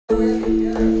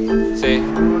See?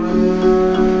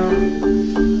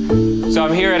 So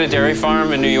I'm here at a dairy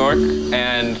farm in New York,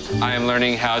 and I am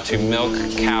learning how to milk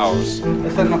cows.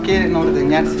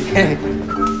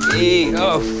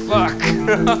 Oh, fuck.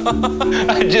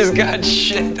 I just got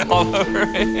shit all over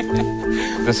me.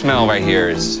 The smell right here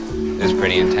is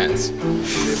pretty intense.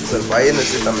 El país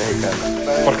necesita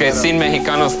mexicanos. Porque sin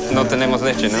mexicanos no tenemos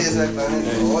leche, ¿no? Sí,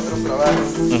 exactamente. Otros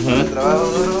trabajos. El trabajo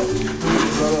duro,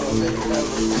 solo los mexicanos.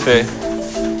 Sí.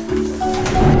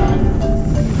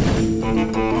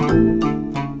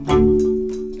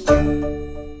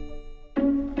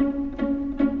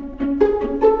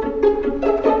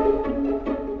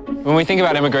 When we think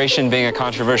about immigration being a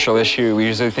controversial issue, we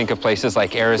usually think of places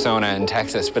like Arizona and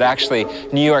Texas, but actually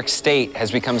New York State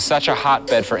has become such a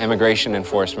hotbed for immigration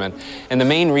enforcement. And the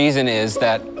main reason is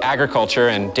that agriculture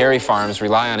and dairy farms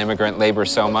rely on immigrant labor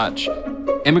so much.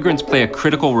 Immigrants play a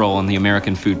critical role in the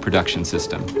American food production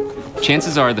system.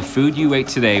 Chances are the food you ate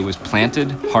today was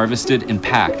planted, harvested, and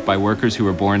packed by workers who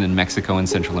were born in Mexico and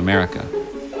Central America.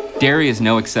 Dairy is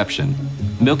no exception.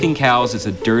 Milking cows is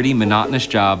a dirty, monotonous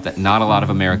job that not a lot of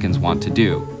Americans want to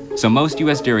do. So most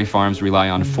U.S. dairy farms rely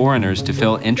on foreigners to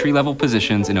fill entry-level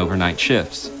positions in overnight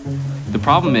shifts. The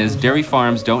problem is dairy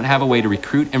farms don't have a way to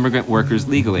recruit immigrant workers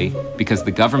legally because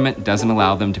the government doesn't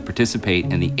allow them to participate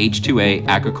in the H-2A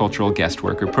Agricultural Guest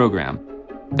Worker Program.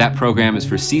 That program is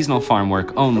for seasonal farm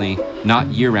work only, not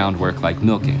year-round work like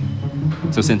milking.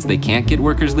 So since they can't get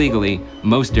workers legally,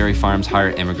 most dairy farms hire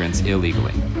immigrants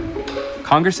illegally.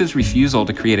 Congress's refusal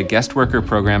to create a guest worker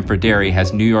program for dairy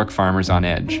has New York farmers on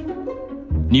edge.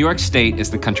 New York State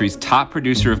is the country's top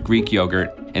producer of Greek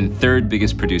yogurt and third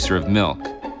biggest producer of milk.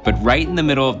 But right in the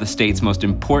middle of the state's most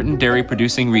important dairy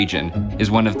producing region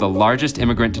is one of the largest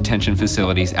immigrant detention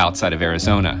facilities outside of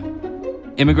Arizona.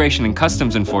 Immigration and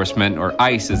Customs Enforcement, or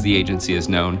ICE as the agency is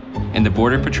known, and the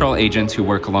Border Patrol agents who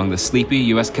work along the sleepy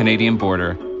US-Canadian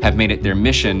border have made it their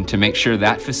mission to make sure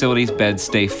that facility's beds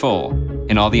stay full,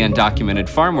 and all the undocumented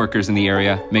farm workers in the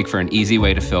area make for an easy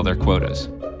way to fill their quotas.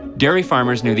 Dairy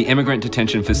farmers near the immigrant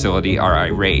detention facility are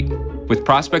irate. With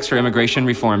prospects for immigration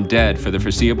reform dead for the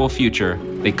foreseeable future,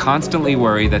 they constantly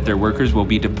worry that their workers will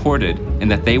be deported and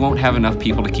that they won't have enough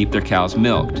people to keep their cows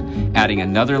milked, adding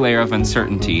another layer of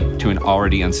uncertainty to an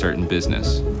already uncertain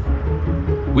business.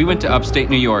 We went to upstate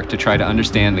New York to try to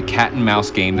understand the cat and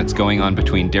mouse game that's going on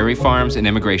between dairy farms and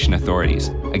immigration authorities,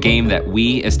 a game that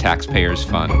we as taxpayers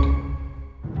fund.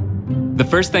 The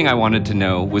first thing I wanted to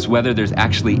know was whether there's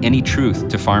actually any truth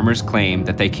to farmers' claim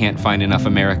that they can't find enough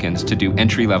Americans to do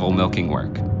entry-level milking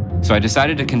work. So I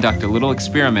decided to conduct a little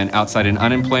experiment outside an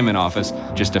unemployment office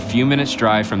just a few minutes'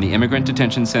 drive from the Immigrant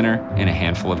Detention Center and a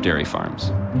handful of dairy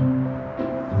farms.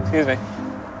 Excuse me.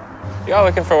 Y'all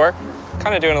looking for work?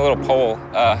 Kind of doing a little poll.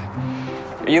 Are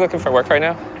you looking for work right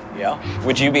now? Yeah.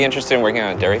 Would you be interested in working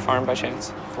on a dairy farm by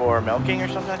chance? For milking or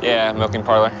something? Yeah, milking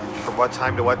parlor. From what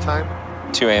time to what time?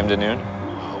 2 a.m. to noon.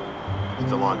 Oh,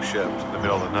 it's a long shift in the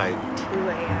middle of the night. 2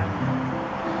 a.m.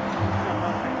 I don't know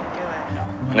if I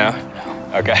can do it. No?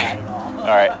 Okay.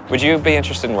 All right. Would you be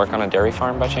interested in working on a dairy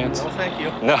farm by chance? No, thank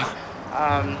you. No.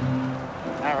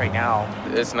 Not right now.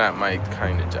 It's not my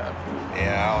kind of job.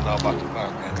 Yeah, I don't know about the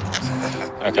farm, man.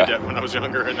 Okay. I did that when I was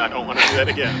younger, and I don't want to do that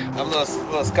again. I'm a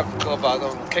little skeptical about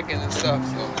them kicking and stuff.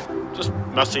 So. Just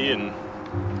messy, and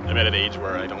I'm at an age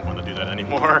where I don't want to do that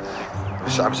anymore.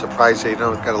 I'm surprised they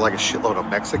don't got like a shitload of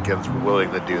Mexicans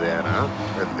willing to do that, huh?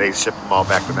 Or they ship them all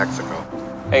back to Mexico.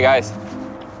 Hey guys,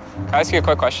 can I ask you a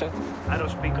quick question? I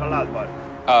don't speak a lot, but...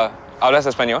 ¿Hablas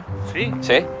español? Sí.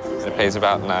 Sí? It pays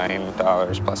about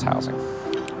 $9 plus housing.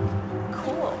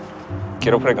 Cool.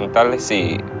 Quiero preguntarle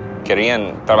si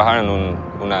querían trabajar en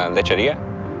una lechería.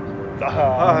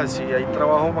 Sí, hay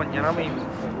trabajo mañana mismo.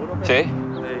 ¿Seguro que ¿Sí?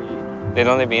 Sí. ¿De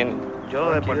dónde vienen?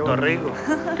 Yo de Puerto Rico.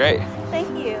 Great.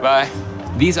 Thank you. Bye.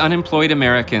 These unemployed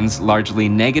Americans' largely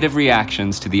negative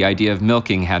reactions to the idea of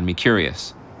milking had me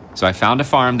curious. So I found a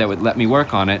farm that would let me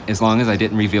work on it as long as I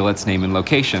didn't reveal its name and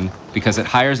location, because it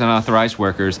hires unauthorized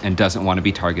workers and doesn't want to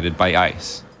be targeted by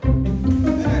ICE.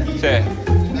 Sí.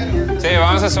 Sí,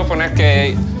 vamos a suponer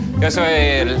que yo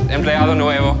soy el empleado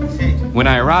nuevo. When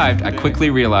I arrived, I quickly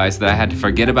realized that I had to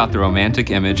forget about the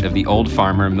romantic image of the old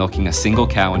farmer milking a single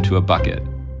cow into a bucket.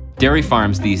 Dairy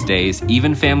farms these days,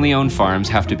 even family-owned farms,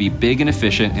 have to be big and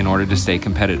efficient in order to stay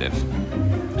competitive.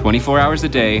 24 hours a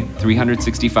day,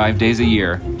 365 days a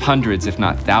year, hundreds if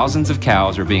not thousands of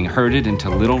cows are being herded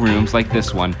into little rooms like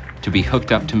this one to be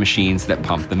hooked up to machines that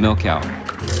pump the milk out.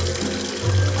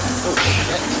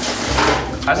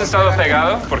 ¿Has estado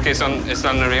pegado porque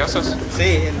están nerviosos?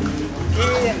 Sí,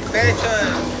 aquí en el pecho,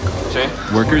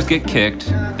 Workers get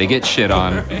kicked, they get shit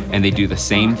on, and they do the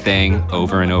same thing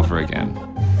over and over again.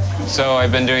 So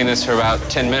I've been doing this for about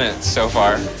 10 minutes so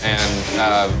far, and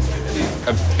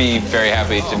I'd be very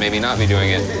happy to maybe not be doing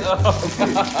it.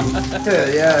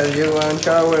 Yeah, you want to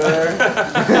shower there?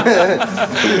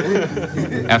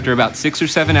 After about 6 or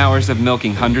 7 hours of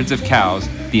milking hundreds of cows,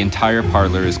 the entire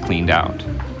parlor is cleaned out.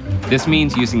 This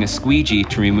means using a squeegee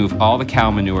to remove all the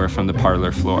cow manure from the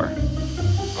parlor floor.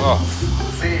 Oh.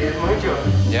 Sí, es mucho.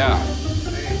 Yeah.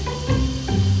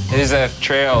 There's a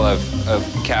trail of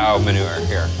cow manure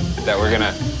here that we're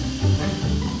gonna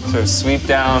sort of sweep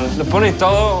down. ¿Lo pone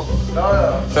todo?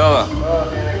 Todo. Todo.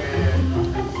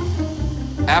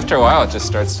 After a while, it just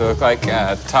starts to look like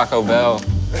Taco Bell.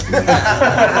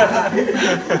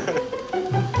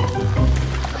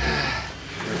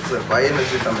 El país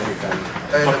necesita mexicanos.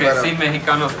 Porque sin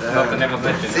mexicanos no tenemos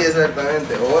leche. Sí,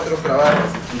 exactamente. Otros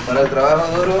trabajos. Para el trabajo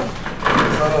duro,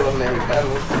 solo los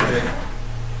mexicanos.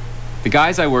 The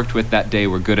guys I worked with that day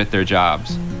were good at their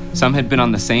jobs. Some had been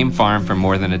on the same farm for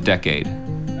more than a decade,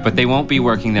 but they won't be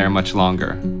working there much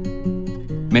longer.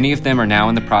 Many of them are now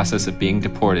in the process of being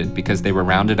deported because they were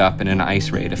rounded up in an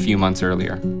ICE raid a few months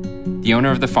earlier. The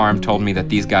owner of the farm told me that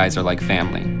these guys are like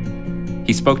family.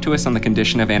 He spoke to us on the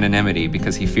condition of anonymity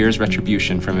because he fears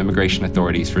retribution from immigration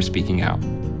authorities for speaking out.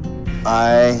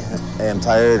 I am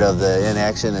tired of the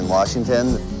inaction in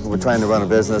Washington. We're trying to run a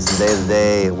business, and day to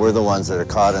day, we're the ones that are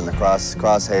caught in the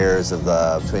crosshairs of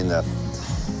between the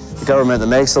government that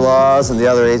makes the laws and the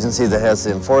other agency that has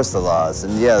to enforce the laws.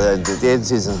 And yeah, the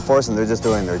agencies enforcing, they're just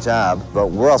doing their job, but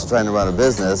we're also trying to run a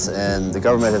business, and the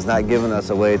government has not given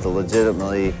us a way to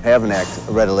legitimately have a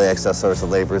readily access source of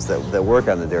laborers that work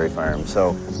on the dairy farm.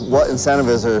 So what incentive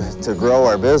is there to grow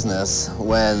our business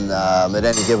when at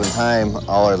any given time,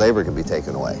 all our labor can be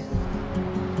taken away?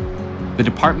 The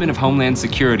Department of Homeland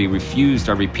Security refused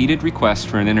our repeated request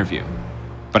for an interview.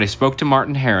 But I spoke to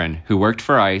Martin Herron, who worked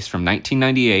for ICE from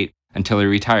 1998 until he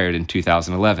retired in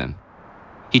 2011.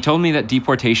 He told me that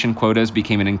deportation quotas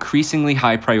became an increasingly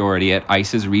high priority at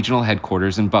ICE's regional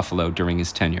headquarters in Buffalo during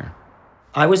his tenure.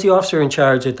 I was the officer in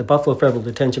charge at the Buffalo Federal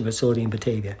Detention Facility in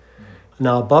Batavia.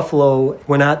 Now, Buffalo,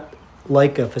 we're not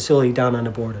like a facility down on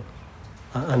the border,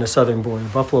 on the southern border.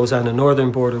 Buffalo's on the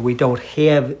northern border. We don't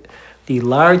have the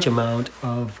large amount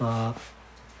of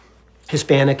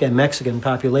Hispanic and Mexican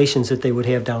populations that they would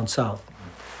have down south.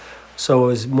 So it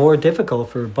was more difficult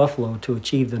for Buffalo to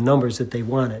achieve the numbers that they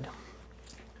wanted.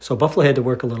 So Buffalo had to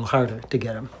work a little harder to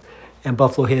get them. And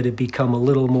Buffalo had to become a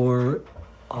little more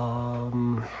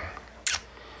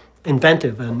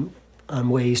inventive on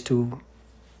ways to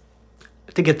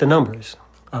get the numbers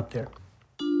up there.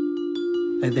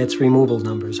 And that's removal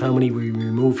numbers, how many we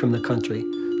remove from the country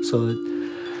so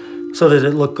that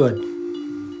it looked good.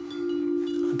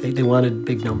 They wanted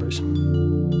big numbers.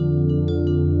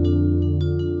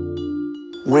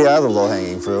 We are the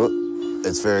low-hanging fruit.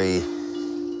 It's very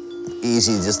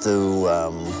easy just to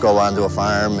go onto a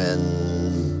farm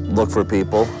and look for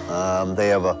people. They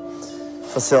have a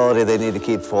facility they need to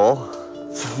keep full.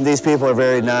 These people are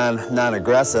very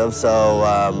non-aggressive, so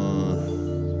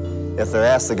if they're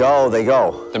asked to go, they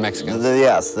go. The Mexicans?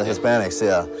 Yes, the Hispanics,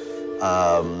 yeah.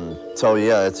 So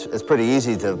yeah, it's pretty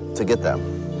easy to get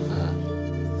them.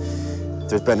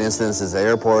 There's been instances at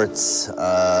airports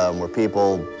where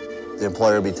the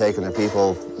employer will be taking their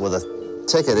people with a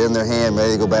ticket in their hand,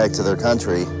 ready to go back to their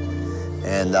country,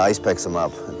 and ICE picks them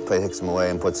up, takes them away,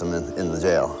 and puts them in the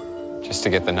jail. Just to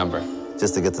get the number?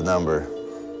 Just to get the number.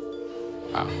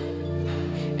 Wow.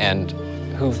 And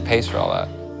who pays for all that?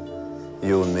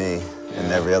 You and me, and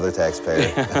every other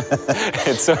taxpayer.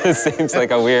 It sort of seems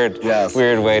like a weird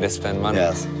way to spend money.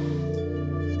 Yes.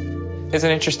 There's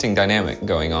an interesting dynamic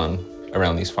going on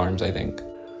around these farms, I think.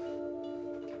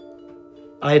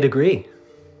 I'd agree.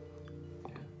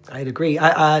 I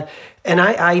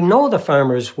know the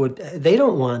farmers they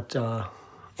don't want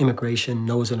immigration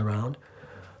nosing around.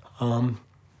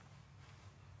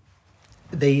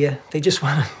 They just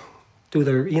want to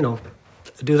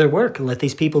do their work and let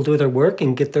these people do their work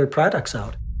and get their products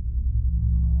out.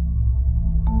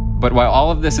 But while all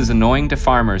of this is annoying to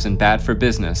farmers and bad for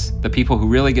business, the people who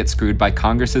really get screwed by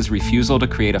Congress's refusal to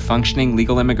create a functioning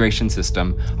legal immigration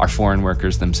system are foreign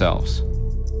workers themselves.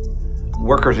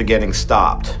 Workers are getting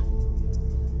stopped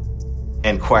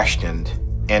and questioned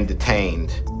and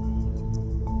detained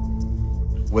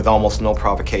with almost no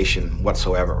provocation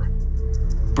whatsoever.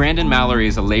 Brandon Mallory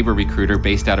is a labor recruiter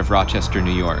based out of Rochester,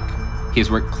 New York. He has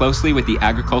worked closely with the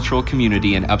agricultural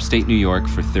community in upstate New York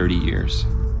for 30 years.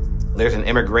 There's an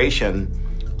immigration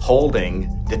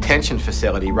holding detention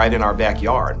facility right in our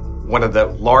backyard. One of the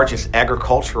largest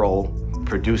agricultural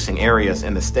producing areas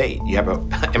in the state. You have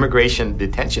an immigration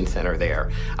detention center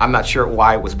there. I'm not sure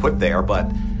why it was put there, but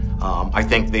I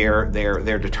think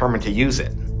they're determined to use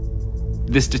it.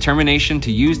 This determination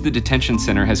to use the detention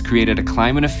center has created a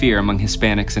climate of fear among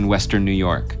Hispanics in Western New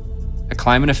York. A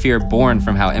climate of fear born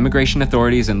from how immigration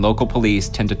authorities and local police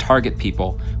tend to target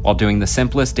people while doing the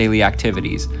simplest daily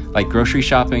activities, like grocery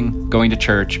shopping, going to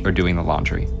church, or doing the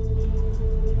laundry.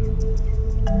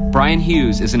 Brian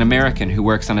Hughes is an American who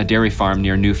works on a dairy farm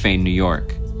near Newfane, New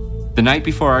York. The night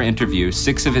before our interview,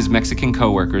 6 of his Mexican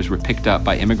coworkers were picked up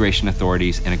by immigration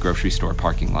authorities in a grocery store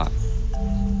parking lot.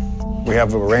 We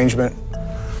have an arrangement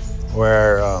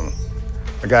where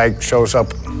a guy shows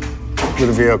up with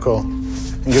a vehicle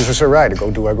and gives us a ride to go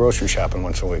do our grocery shopping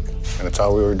once a week. And that's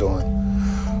all we were doing.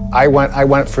 I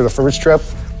went for the first trip,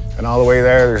 and all the way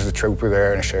there, there's a trooper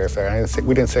there and a sheriff there. And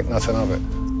we didn't think nothing of it.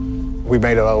 We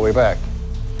made it all the way back.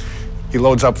 He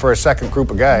loads up for a second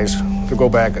group of guys to go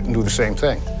back and do the same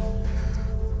thing.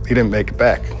 He didn't make it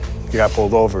back. He got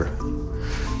pulled over.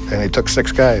 And they took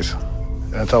 6 guys.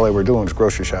 And that's all they were doing was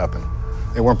grocery shopping.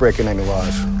 They weren't breaking any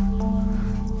laws.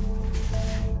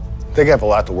 They have a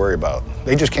lot to worry about.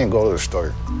 They just can't go to the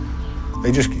store.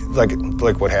 They just,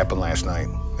 like what happened last night,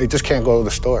 they just can't go to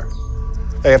the store.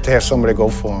 They have to have somebody go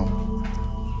for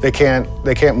them. They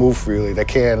can't move freely. They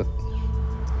can't.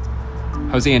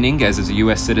 Jose Iniguez is a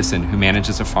U.S. citizen who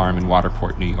manages a farm in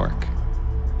Waterport, New York.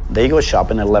 They go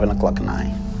shopping at 11 o'clock at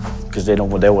night because they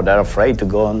were that afraid to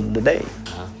go on the day.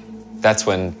 That's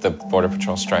when the Border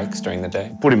Patrol strikes during the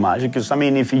day? Pretty much, because I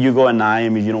mean, if you go at night, I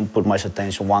mean, you don't put much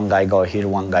attention. One guy go here,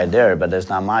 one guy there, but there's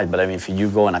not much. But I mean, if you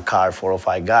go in a car, 4 or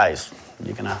 5 guys,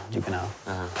 you can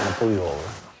pull you over.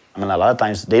 I mean, a lot of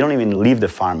times they don't even leave the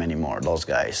farm anymore. Those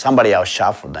guys, somebody else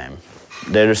shop for them.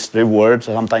 They work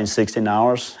sometimes 16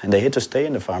 hours, and they hate to stay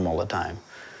in the farm all the time.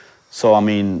 So I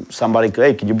mean, somebody,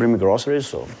 hey, can you bring me groceries?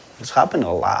 So it's happened a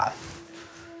lot.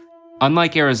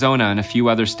 Unlike Arizona and a few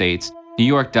other states, New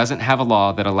York doesn't have a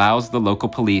law that allows the local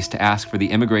police to ask for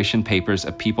the immigration papers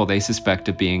of people they suspect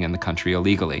of being in the country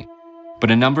illegally.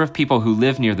 But a number of people who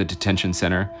live near the detention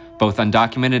center, both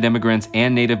undocumented immigrants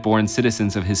and native-born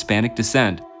citizens of Hispanic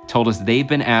descent, told us they've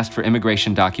been asked for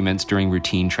immigration documents during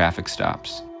routine traffic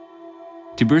stops.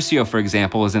 Tiburcio, for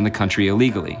example, is in the country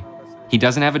illegally. He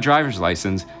doesn't have a driver's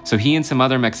license, so he and some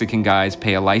other Mexican guys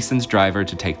pay a licensed driver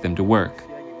to take them to work.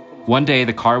 One day,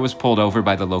 the car was pulled over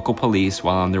by the local police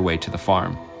while on their way to the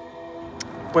farm.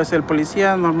 Pues el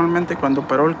policía normalmente cuando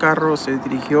paró el carro se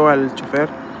dirigió al chofer,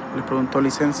 le preguntó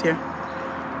licencia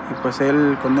y pues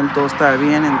él, con él todo estaba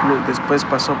bien, después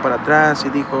pasó para atrás y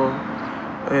dijo,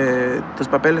 tus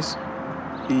papeles.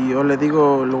 Y yo le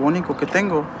digo, lo único que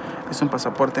tengo es un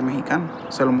pasaporte mexicano.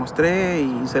 Se lo mostré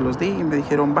y se los di y me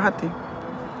dijeron, bájate.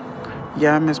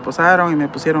 Ya me esposaron y me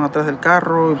pusieron atrás del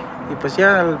carro y pues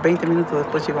ya 20 minutos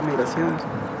después llegó migración.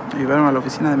 Me llevaron a la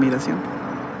oficina de migración.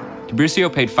 Tiburcio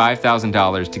paid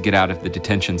 $5,000 to get out of the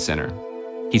detention center.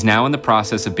 He's now in the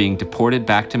process of being deported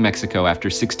back to Mexico after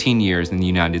 16 years in the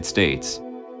United States.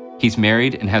 He's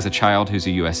married and has a child who's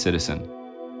a U.S. citizen.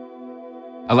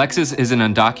 Alexis is an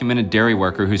undocumented dairy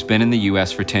worker who's been in the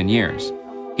U.S. for 10 years.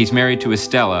 He's married to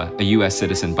Estela, a U.S.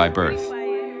 citizen by birth.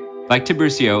 Like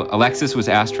Tiburcio, Alexis was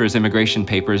asked for his immigration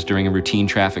papers during a routine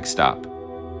traffic stop.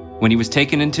 When he was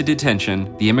taken into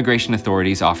detention, the immigration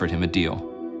authorities offered him a deal.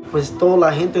 Pues toda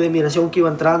la gente de migración que iba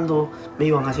entrando me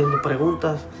iban haciendo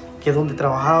preguntas, que dónde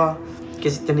trabajaba,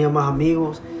 que si tenía más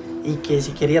amigos y que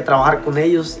si quería trabajar con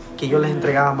ellos, que yo les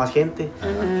entregaba más gente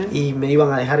y me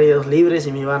iban a dejar ellos libres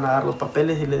y me iban a dar los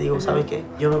papeles y le digo, ¿sabe qué?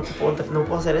 Yo no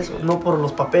puedo hacer eso, no por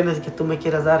los papeles que tú me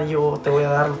quieras dar, yo te voy a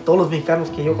dar todos los mexicanos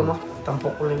que yo conozco,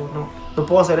 tampoco le digo, no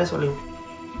puedo hacer eso, le digo.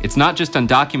 It's not just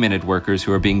undocumented workers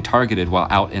who are being targeted while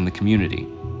out in the community.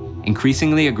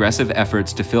 Increasingly aggressive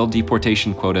efforts to fill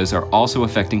deportation quotas are also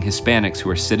affecting Hispanics who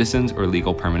are citizens or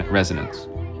legal permanent residents.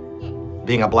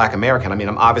 Being a black American, I mean,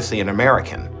 I'm obviously an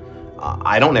American.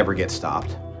 I don't ever get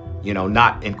stopped, you know,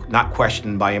 not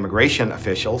questioned by immigration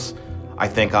officials. I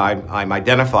think I'm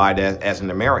identified as an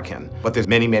American. But there's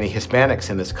many, many Hispanics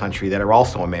in this country that are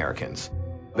also Americans.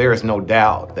 There is no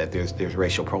doubt that there's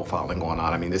racial profiling going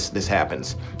on. I mean, this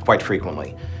happens quite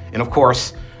frequently. And of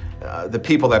course, the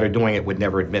people that are doing it would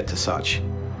never admit to such.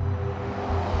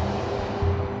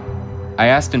 I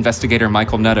asked investigator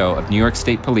Michael Nutto of New York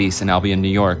State Police in Albion, New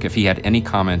York, if he had any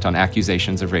comment on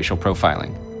accusations of racial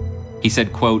profiling. He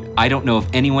said, quote, "I don't know of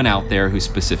anyone out there who's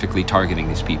specifically targeting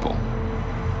these people."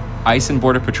 ICE and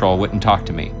Border Patrol wouldn't talk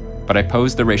to me, but I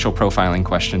posed the racial profiling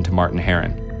question to Martin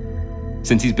Herron.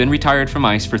 Since he's been retired from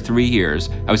ICE for 3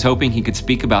 years, I was hoping he could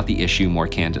speak about the issue more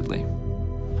candidly.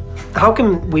 How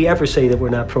can we ever say that we're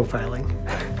not profiling?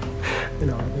 you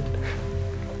know,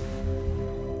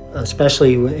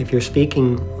 especially if you're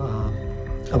speaking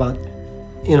about,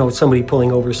 you know, somebody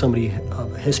pulling over somebody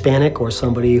Hispanic or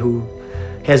somebody who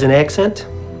has an accent.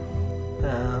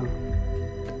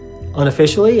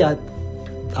 Unofficially,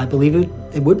 I believe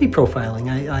it would be profiling.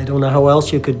 I don't know how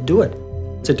else you could do it.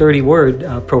 It's a dirty word,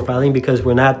 profiling, because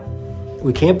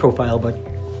we can't profile, but,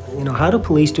 you know, how do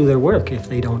police do their work if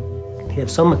they don't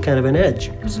have some kind of an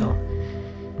edge? So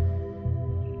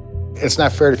it's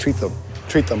not fair to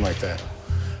treat them like that.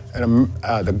 And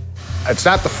it's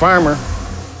not the farmer,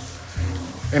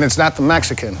 and it's not the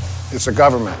Mexican. It's the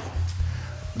government.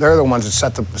 They're the ones that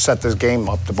set this game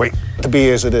up to be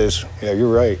as it is. Yeah, you're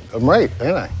right. I'm right,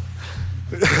 ain't I?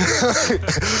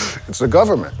 It's the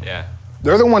government. Yeah.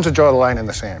 They're the ones that draw the line in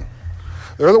the sand.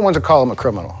 They're the ones that call him a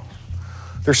criminal.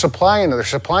 They're supplying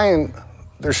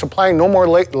no more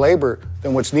labor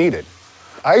than what's needed.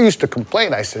 I used to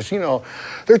complain. I says, you know,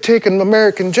 they're taking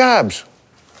American jobs.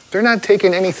 They're not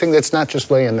taking anything that's not just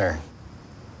laying there.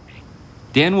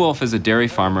 Dan Wolf is a dairy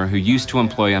farmer who used to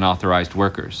employ unauthorized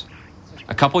workers.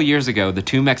 A couple years ago, the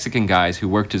 2 Mexican guys who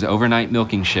worked his overnight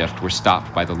milking shift were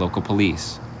stopped by the local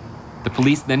police. The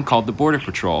police then called the Border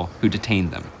Patrol, who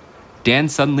detained them. Dan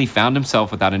suddenly found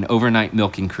himself without an overnight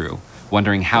milking crew,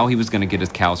 wondering how he was going to get his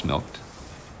cows milked.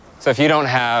 So if you don't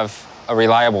have a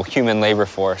reliable human labor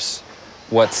force,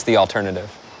 what's the alternative?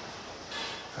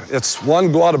 It's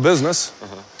one, go out of business.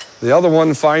 The other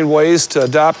one, find ways to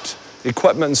adopt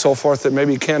equipment and so forth that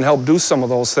maybe can help do some of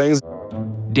those things.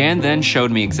 Dan then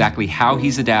showed me exactly how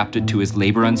he's adapted to his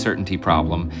labor uncertainty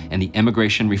problem and the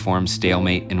immigration reform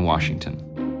stalemate in Washington.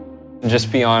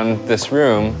 Just beyond this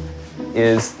room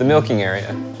is the milking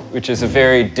area, which is a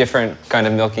very different kind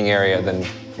of milking area than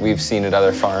we've seen at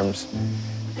other farms.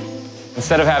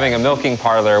 Instead of having a milking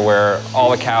parlor where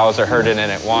all the cows are herded in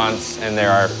at once and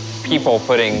there are people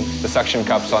putting the suction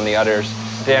cups on the udders,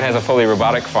 Dan has a fully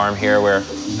robotic farm here where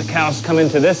the cows come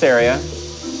into this area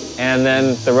and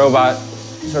then the robot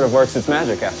sort of works its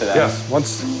magic after that. Yes,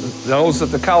 once it knows that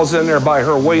the cow's in there by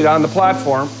her weight on the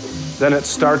platform, then it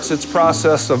starts its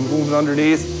process of moving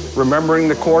underneath, remembering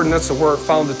the coordinates of where it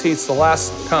found the teats the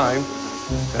last time,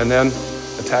 and then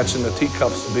attaching the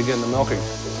teacups to begin the milking.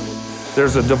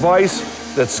 There's a device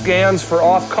that scans for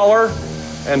off color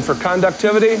and for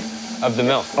conductivity. Of the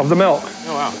milk? Of the milk.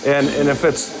 Oh, wow. And if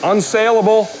it's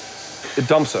unsaleable, it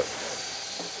dumps it.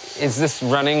 Is this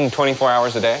running 24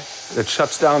 hours a day? It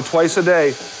shuts down twice a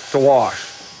day to wash.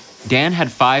 Dan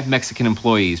had 5 Mexican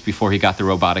employees before he got the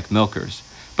robotic milkers,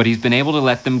 but he's been able to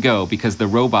let them go because the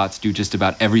robots do just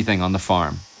about everything on the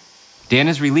farm. Dan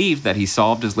is relieved that he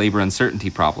solved his labor uncertainty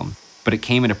problem, but it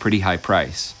came at a pretty high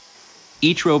price.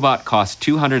 Each robot costs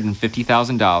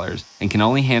 $250,000 and can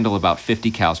only handle about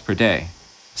 50 cows per day.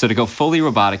 So to go fully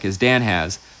robotic as Dan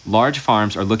has, large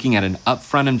farms are looking at an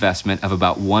upfront investment of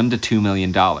about $1 to $2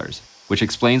 million, which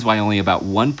explains why only about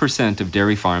 1% of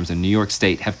dairy farms in New York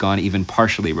State have gone even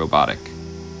partially robotic.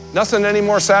 Nothing any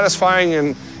more satisfying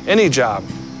in any job,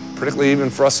 particularly even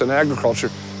for us in agriculture.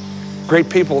 Great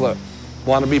people that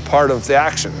want to be part of the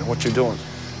action and what you're doing.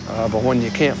 But when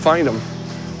you can't find them,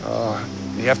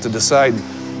 you have to decide,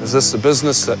 is this the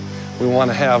business that we want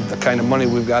to have the kind of money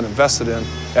we've got invested in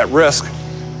at risk?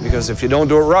 Because if you don't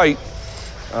do it right,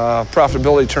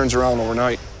 profitability turns around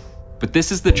overnight. But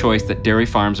this is the choice that dairy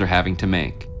farms are having to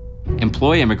make.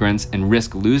 Employ immigrants and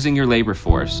risk losing your labor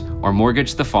force, or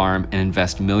mortgage the farm and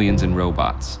invest millions in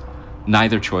robots.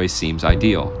 Neither choice seems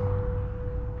ideal.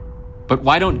 But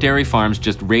why don't dairy farms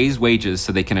just raise wages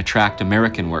so they can attract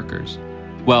American workers?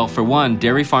 Well, for one,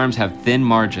 dairy farms have thin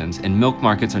margins and milk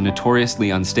markets are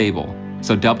notoriously unstable.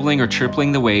 So doubling or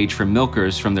tripling the wage for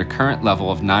milkers from their current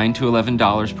level of $9 to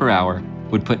 $11 per hour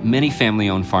would put many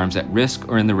family-owned farms at risk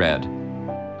or in the red.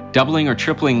 Doubling or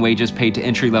tripling wages paid to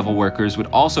entry-level workers would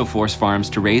also force farms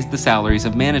to raise the salaries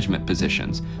of management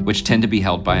positions, which tend to be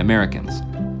held by Americans.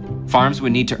 Farms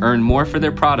would need to earn more for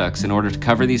their products in order to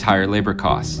cover these higher labor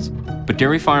costs. But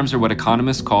dairy farms are what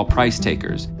economists call price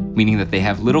takers, meaning that they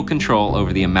have little control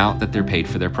over the amount that they're paid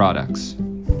for their products.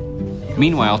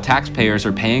 Meanwhile, taxpayers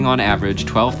are paying on average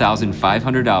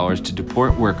 $12,500 to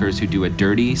deport workers who do a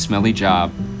dirty, smelly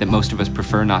job that most of us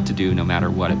prefer not to do no matter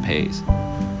what it pays.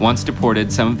 Once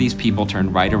deported, some of these people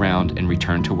turn right around and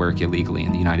return to work illegally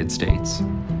in the United States.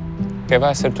 ¿Qué va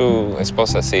a hacer tu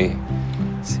esposa si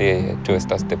tú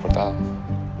estás deportado?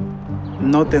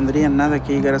 No tendría nada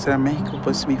que llegar a hacer a México,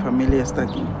 pues mi familia está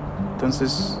aquí.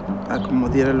 Entonces, a como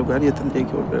diera el lugar, yo tendría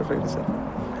que volver a regresar.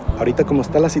 Ahorita como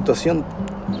está la situación,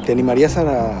 ¿te animarías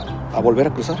a volver a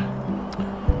cruzar?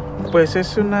 Pues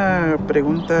es una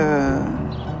pregunta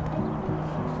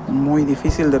muy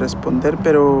difícil de responder,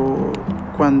 pero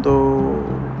cuando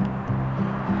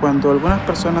algunas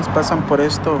personas pasan por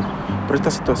esto, por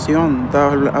esta situación,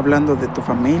 hablando de tu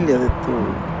familia,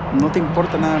 no te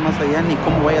importa nada más allá ni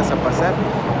cómo vayas a pasar.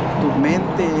 Tu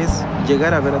mente es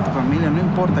llegar a ver a tu familia, no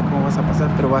importa cómo vas a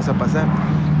pasar, pero vas a pasar.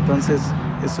 Entonces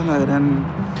es una gran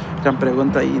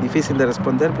pregunta y difícil de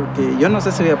responder, porque yo no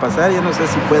sé si voy a pasar, yo no sé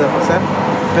si pueda pasar,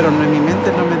 pero en mi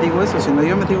mente no me digo eso, sino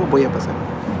yo me digo voy a pasar.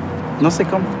 No sé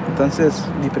cómo, entonces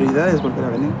mi prioridad es volver a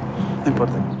venir, no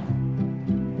importa.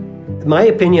 My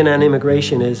opinion on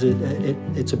immigration is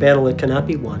it's a battle that cannot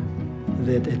be won.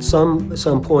 That at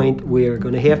some point we are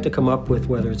going to have to come up with,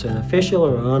 whether it's an official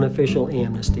or unofficial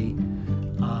amnesty.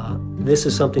 This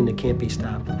is something that can't be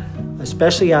stopped,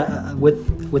 especially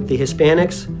with the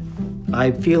Hispanics.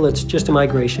 I feel it's just a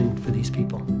migration for these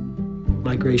people,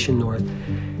 migration north.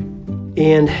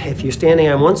 And if you're standing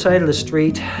on one side of the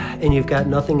street and you've got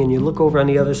nothing, and you look over on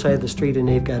the other side of the street and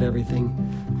they've got everything,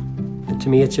 to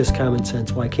me it's just common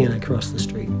sense. Why can't I cross the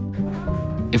street?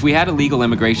 If we had a legal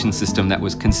immigration system that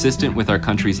was consistent with our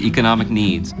country's economic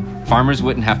needs, farmers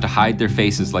wouldn't have to hide their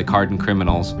faces like hardened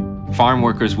criminals, farm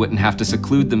workers wouldn't have to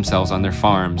seclude themselves on their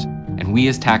farms, and we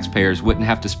as taxpayers wouldn't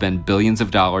have to spend billions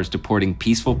of dollars deporting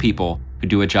peaceful people who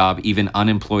do a job even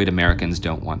unemployed Americans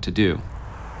don't want to do.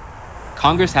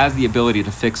 Congress has the ability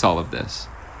to fix all of this.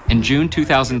 In June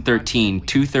 2013,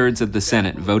 2/3 of the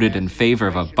Senate voted in favor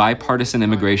of a bipartisan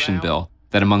immigration bill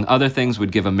that, among other things,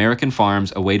 would give American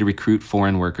farms a way to recruit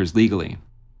foreign workers legally.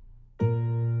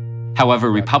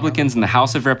 However, Republicans in the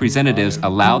House of Representatives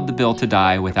allowed the bill to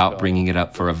die without bringing it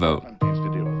up for a vote.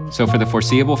 So for the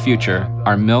foreseeable future,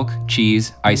 our milk,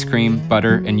 cheese, ice cream,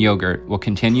 butter, and yogurt will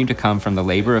continue to come from the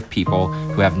labor of people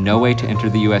who have no way to enter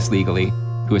the U.S. legally,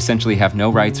 who essentially have no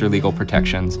rights or legal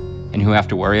protections, and who have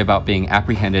to worry about being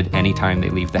apprehended anytime they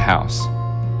leave the house.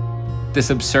 This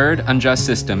absurd, unjust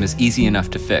system is easy enough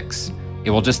to fix.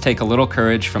 It will just take a little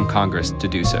courage from Congress to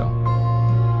do so.